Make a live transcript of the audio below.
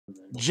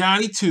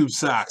Johnny Tube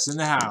Socks in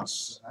the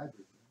house.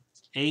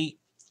 8.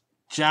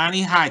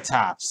 Johnny High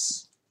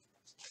Tops.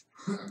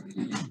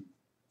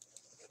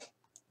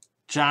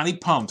 Johnny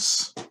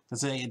Pumps.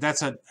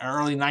 That's an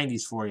early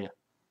 90s for you.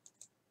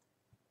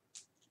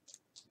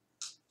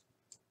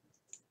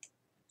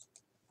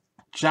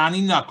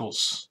 Johnny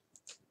Knuckles.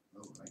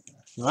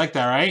 You like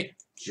that, right?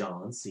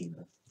 John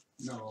Cena.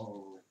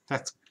 No.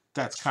 That's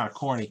kind of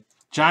corny.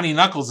 Johnny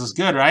Knuckles is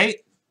good, right?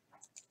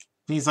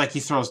 He's like he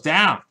throws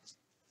down.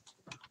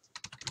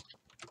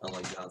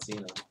 Unlike John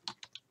Cena.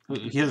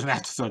 He doesn't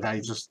have to throw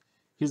down.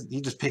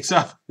 He just picks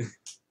up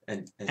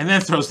and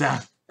then throws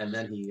down. And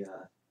then he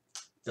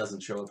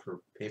doesn't show up for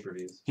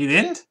pay-per-views. He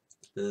didn't?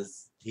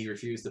 He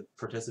refused to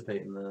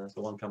participate in the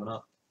one coming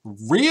up.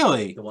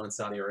 Really? The one in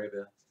Saudi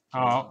Arabia.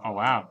 Oh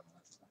wow.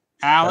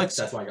 Alex.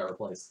 That's why I got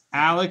replaced.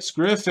 Alex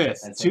Griffith.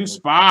 2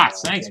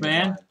 spots. Thanks,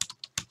 man.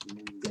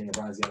 Daniel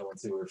Bryan's the other one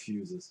too who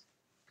refuses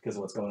because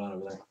of what's going on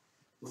over there.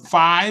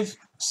 5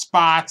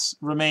 spots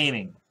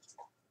remaining.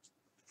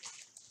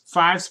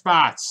 5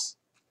 spots.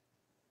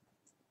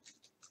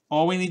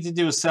 All we need to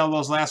do is sell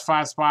those last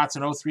 5 spots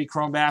in 03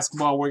 Chrome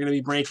Basketball. We're going to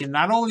be breaking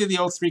not only the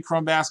 03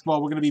 Chrome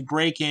Basketball, we're going to be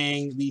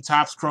breaking the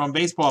Topps Chrome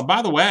Baseball. And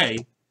by the way,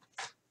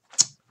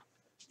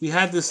 we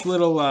had this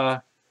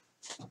little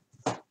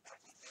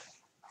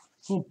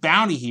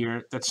bounty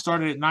here that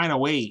started at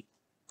 908.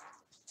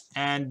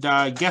 And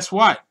guess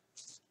what?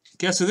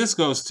 Guess who this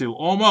goes to?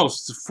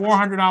 Almost. It's a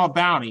 $400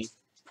 bounty.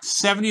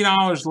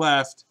 $70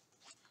 left.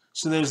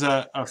 So there's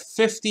a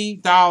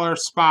 $50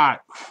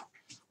 spot.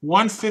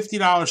 One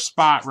 $50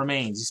 spot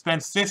remains. You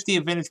spend $50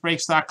 at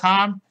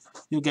VintageBreaks.com,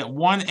 you'll get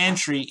 1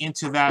 entry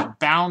into that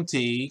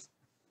bounty.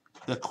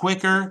 The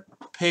quicker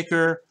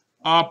picker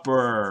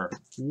upper.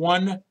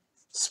 1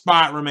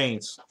 spot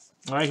remains.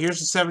 All right, here's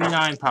the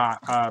 79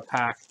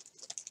 pack.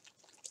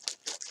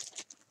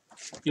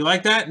 You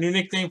like that? New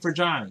nickname for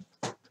Johnny.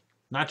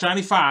 Not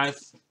Johnny 5,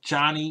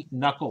 Johnny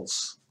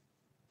Knuckles.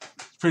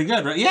 Pretty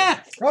good, right?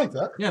 Yeah. I like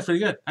that. Yeah, pretty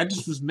good. I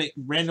just was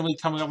randomly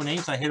coming up with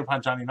names. I hit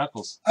upon Johnny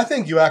Knuckles. I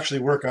think you actually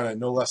work on it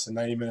no less than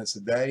 90 minutes a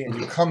day, and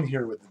you come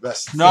here with the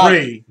best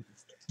 3.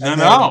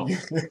 No.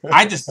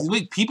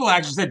 People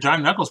actually said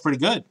Johnny Knuckles pretty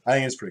good. I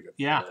think it's pretty good.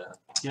 Yeah.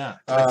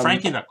 Like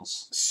Frankie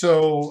Knuckles.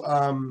 So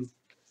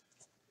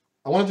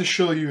I wanted to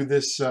show you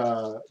this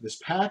this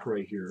pack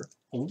right here.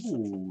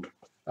 Ooh.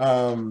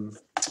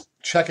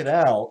 Check it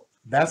out.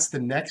 That's the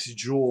next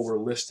jewel we're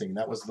listing.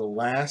 That was the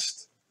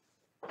last.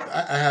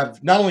 I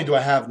have. Not only do I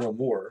have no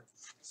more,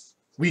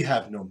 we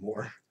have no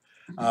more.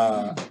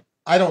 I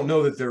don't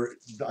know that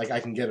I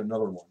can get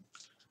another one.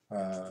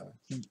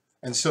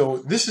 And so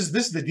this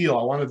is the deal.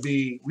 I want to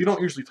be. We don't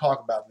usually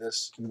talk about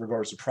this in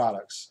regards to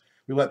products.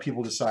 We let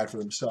people decide for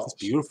themselves.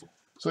 It's beautiful.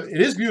 So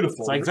it is beautiful.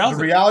 It's like velvet.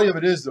 The reality of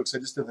it is, though, because I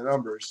just did the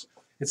numbers,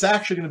 it's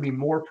actually going to be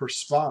more per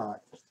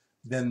spot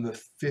than the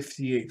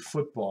 58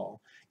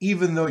 football.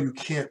 Even though you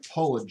can't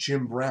pull a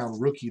Jim Brown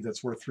rookie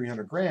that's worth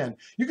 $300,000,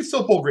 you can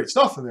still pull great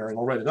stuff in there, and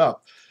I'll write it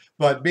up.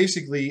 But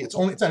basically, it's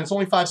only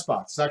 5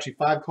 spots. It's actually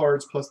 5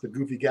 cards plus the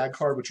goofy gag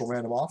card, which will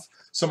random off.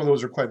 Some of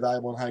those are quite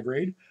valuable and high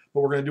grade,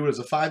 but we're going to do it as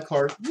a 5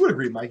 card. You would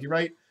agree, Mikey,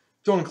 right?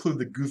 Don't include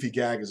the goofy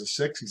gag as a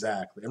 6,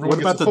 exactly. What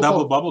about the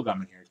double bubble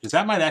gum in here? Because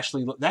that might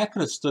actually that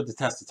could have stood the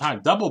test of time.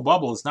 Double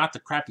bubble is not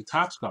the crappy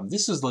Topps gum.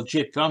 This is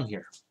legit gum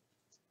here.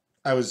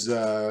 I was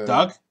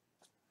Doug.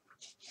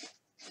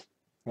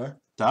 What?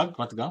 Doug,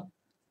 want the gum?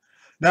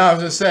 No, I was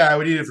going to say I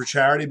would eat it for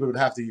charity, but it would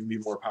have to even be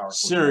more powerful.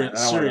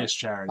 Serious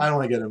charity. I don't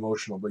want to get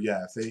emotional, but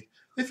yeah, if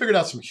they figured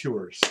out some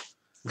cures,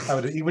 I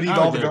would eat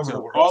all the gum in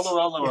the world. All the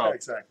world. Yeah,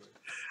 exactly.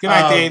 Good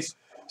night, Dave.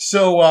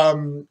 So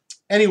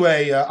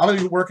anyway, I'm going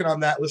to be working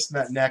on that, listing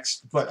that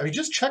next. But I mean,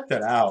 just check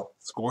that out.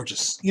 It's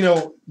gorgeous. You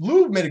know,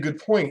 Lou made a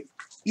good point.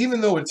 Even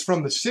though it's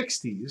from the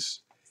 60s,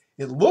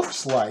 it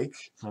looks like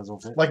the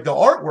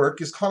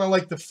artwork is kind of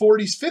like the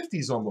 40s,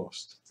 50s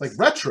almost, like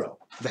retro.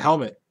 The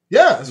helmet.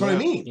 Yeah, that's what I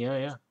mean.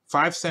 Yeah.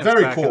 5 cents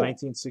Very back cool. in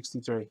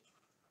 1963.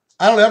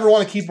 I don't ever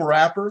want to keep a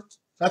wrapper.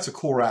 That's a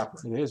cool wrapper.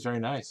 It is very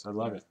nice. I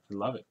love it.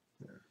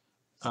 Yeah.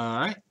 All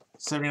right.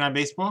 79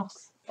 baseball.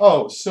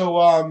 Oh, so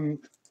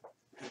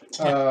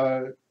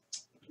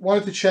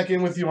wanted to check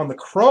in with you on the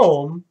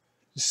Chrome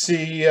to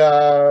see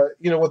what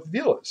the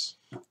deal is.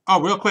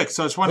 Oh, real quick.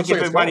 So I just want to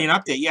give everybody an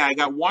update. Yeah, I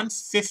got one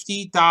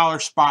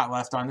 $50 spot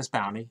left on this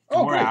bounty.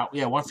 And we're out.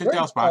 Yeah, one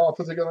 $50 spot. I'll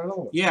put together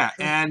another one. Yeah,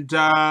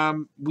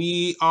 and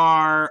we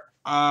are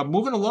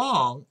moving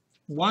along.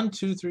 1,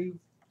 2, 3.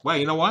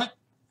 Wait, you know what?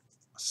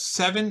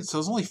 7. So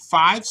there's only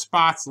 5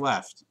 spots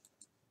left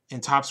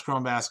in Topps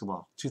Chrome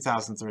Basketball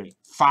 2003.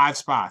 5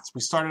 spots. We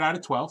started out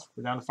at 12.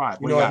 We're down to 5.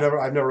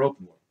 I've never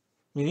opened one.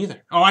 Me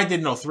neither. Oh, I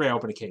didn't know 3. I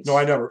opened a case. No,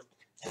 I never.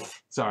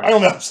 Sorry. I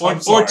don't know.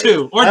 Or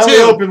 2. I only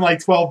opened like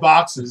 12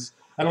 boxes.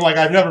 And I'm like,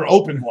 I've never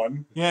opened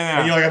one. Yeah.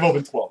 And you're like, I've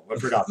opened 12. I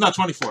forgot. No,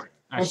 24. Actually.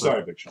 I'm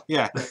sorry, Big Sean.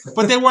 Yeah.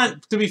 But they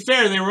weren't, to be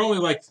fair, they were only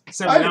like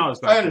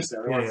 $7 back. I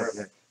understand.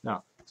 Yeah.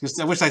 No.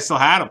 Just, I wish I still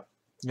had them.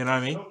 You know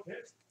what I mean? Okay.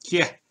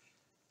 Yeah.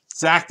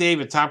 Zach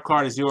David, top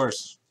card is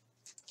yours.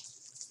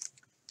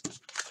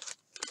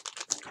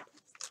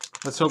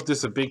 Let's hope this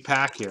is a big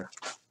pack here.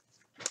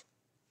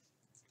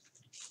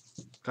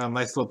 Got a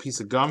nice little piece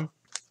of gum.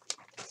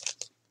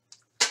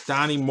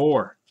 Donnie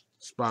Moore,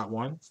 spot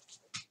 1.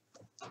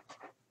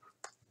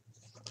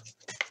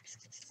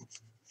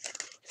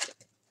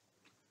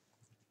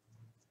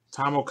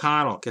 Tom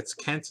O'Connell gets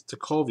Kent to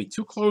Colby.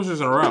 2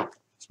 closers in a row.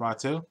 Spot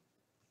 2.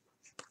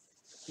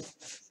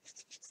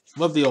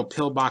 Love the old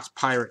Pillbox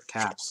Pirate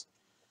caps.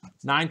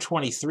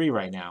 9:23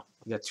 right now.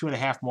 We got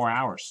 2.5 more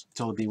hours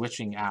until the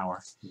bewitching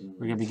hour.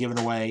 We're going to be giving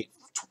away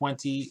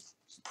 20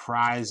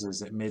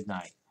 prizes at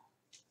midnight.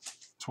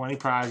 20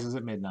 prizes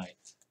at midnight.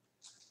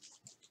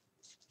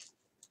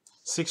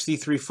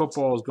 63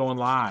 football is going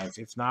live,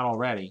 if not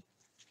already.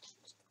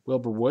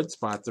 Wilbur Wood,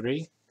 spot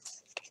 3.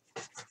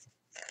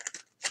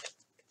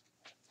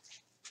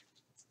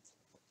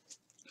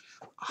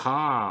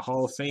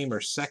 Hall of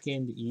Famer,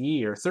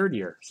 third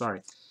year,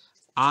 sorry.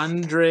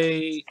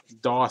 Andre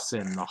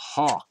Dawson, the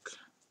Hawk,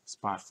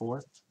 spot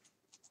 4.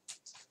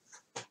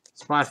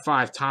 Spot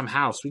 5, Tom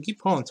House. We keep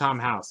pulling Tom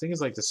House. I think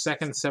it's like the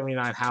second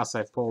 79 House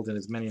I've pulled in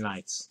as many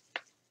nights.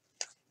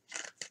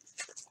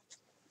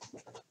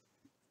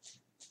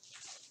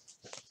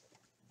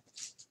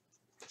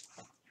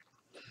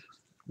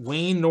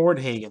 Wayne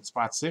Nordhagen,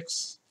 spot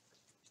 6.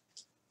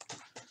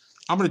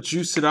 I'm going to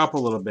juice it up a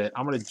little bit.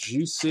 I'm going to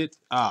juice it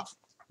up.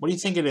 What do you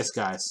think of this,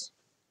 guys?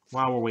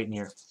 While we're waiting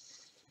here.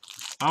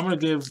 I want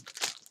to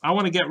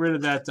get rid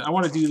of that. I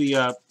want to do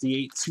the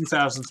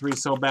 2003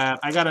 so bad.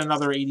 I got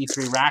another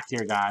 83 rack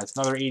here, guys.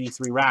 Another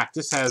 83 rack.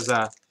 This has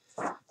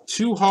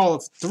 3 Hall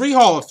of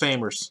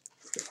Famers.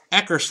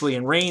 Eckersley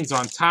and Reigns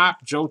on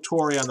top. Joe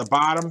Torre on the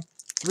bottom.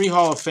 3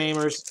 Hall of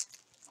Famers.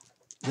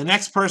 The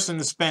next person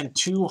to spend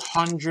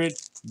 $200 at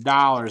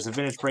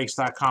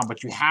VintageBreaks.com,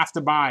 but you have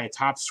to buy a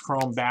Topps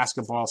Chrome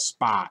basketball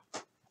spot.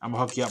 I'm going to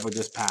hook you up with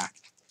this pack.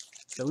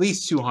 At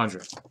least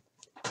 200.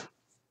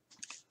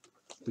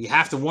 We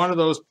have to, one of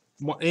those,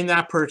 in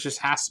that purchase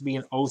has to be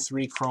an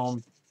 03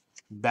 Chrome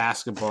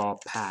basketball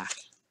pack.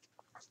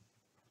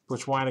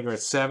 Butch Weiniger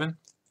at 7.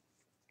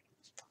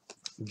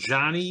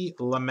 Johnny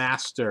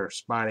LeMaster,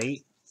 spot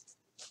 8.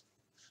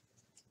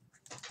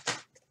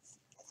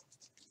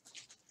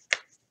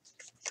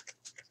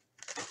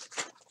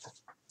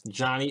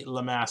 Johnny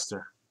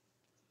LeMaster.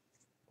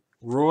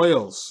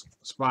 Royals,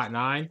 spot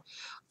 9.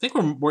 I think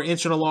we're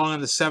inching along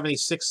on the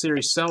 76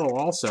 series cello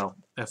also,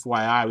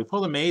 FYI. We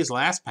pulled a Mays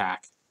last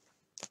pack.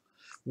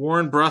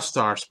 Warren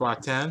Brustar,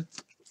 spot 10.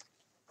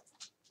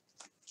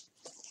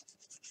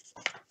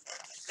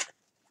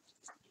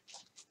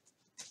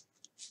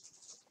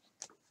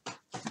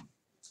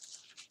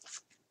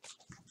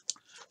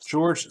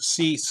 George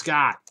C.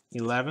 Scott,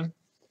 11.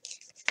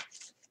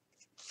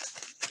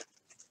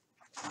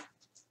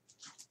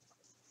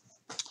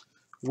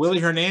 Willie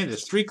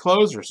Hernandez, 3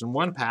 closers in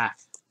 1 pack.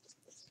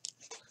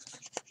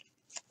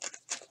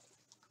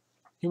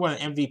 He won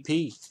an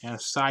MVP and a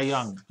Cy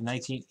Young in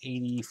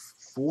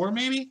 1984,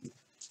 maybe?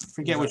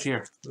 Forget which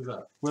year. Who's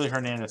that? Willie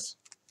Hernandez.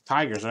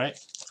 Tigers, right?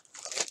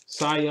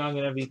 Cy Young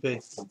and MVP.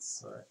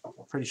 That's,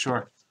 Pretty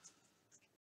sure.